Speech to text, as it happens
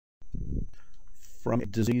From a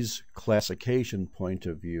disease classification point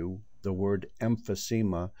of view, the word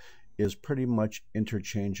emphysema is pretty much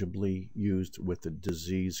interchangeably used with a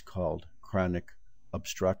disease called chronic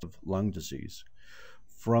obstructive lung disease.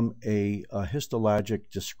 From a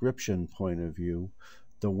histologic description point of view,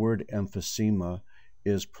 the word emphysema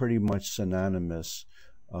is pretty much synonymous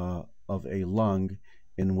of a lung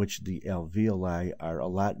in which the alveoli are a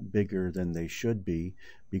lot bigger than they should be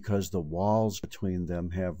because the walls between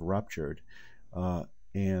them have ruptured.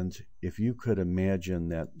 And if you could imagine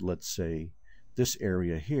that, let's say, this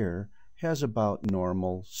area here has about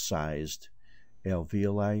normal sized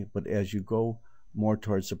alveoli, but as you go more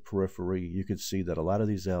towards the periphery, you could see that a lot of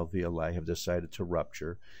these alveoli have decided to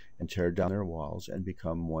rupture and tear down their walls and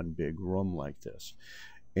become one big room like this.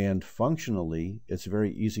 And functionally, it's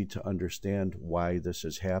very easy to understand why this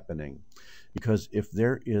is happening. Because if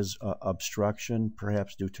there is obstruction,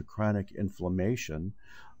 perhaps due to chronic inflammation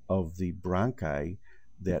of the bronchi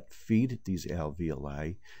that feed these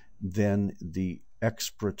alveoli, then the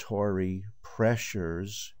expiratory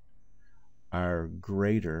pressures are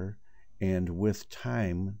greater, and with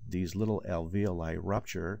time, these little alveoli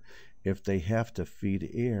rupture if they have to feed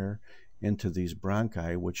air into these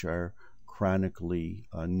bronchi, which are chronically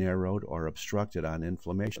narrowed or obstructed on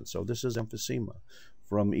inflammation. So this is emphysema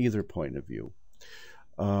from either point of view.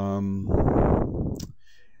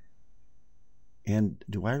 And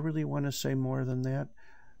do I really want to say more than that?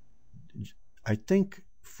 I think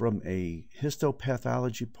from a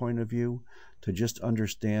histopathology point of view, to just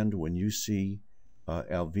understand when you see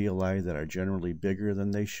alveoli that are generally bigger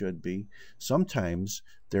than they should be, sometimes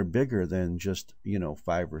they're bigger than just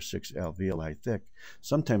 5 or 6 alveoli thick.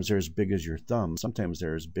 Sometimes they're as big as your thumb. Sometimes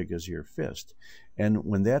they're as big as your fist. And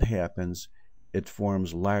when that happens, it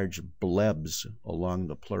forms large blebs along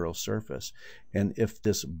the pleural surface. And if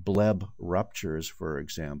this bleb ruptures, for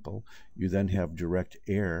example, you then have direct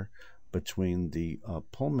air between the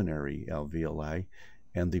pulmonary alveoli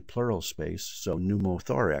and the pleural space, so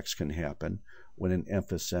pneumothorax can happen when an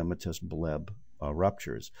emphysematous bleb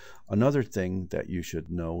ruptures. Another thing that you should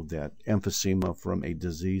know, that emphysema from a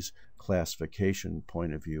disease classification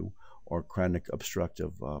point of view or chronic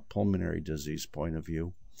obstructive pulmonary disease point of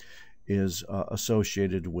view is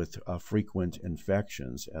associated with frequent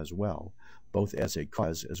infections as well, both as a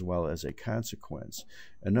cause as well as a consequence.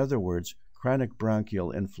 In other words, chronic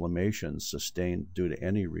bronchial inflammation sustained due to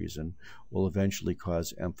any reason will eventually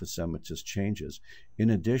cause emphysematous changes. In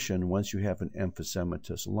addition, once you have an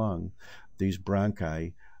emphysematous lung, these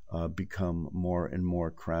bronchi become more and more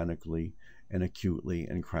chronically and acutely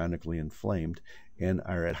and chronically inflamed and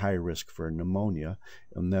are at high risk for pneumonia.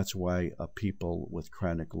 And that's why people with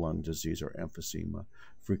chronic lung disease or emphysema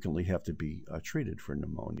frequently have to be treated for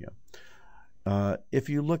pneumonia. If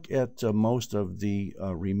you look at most of the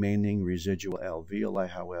remaining residual alveoli,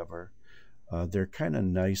 however, they're kind of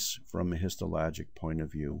nice from a histologic point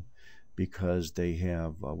of view because they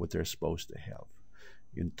have what they're supposed to have.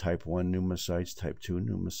 In type 1 pneumocytes, type 2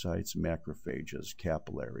 pneumocytes, macrophages,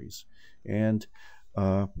 capillaries, and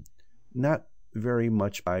not very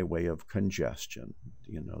much by way of congestion.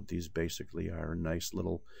 These basically are nice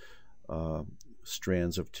little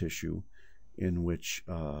strands of tissue in which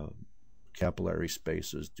capillary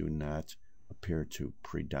spaces do not appear to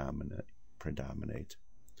predominate.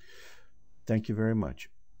 Thank you very much.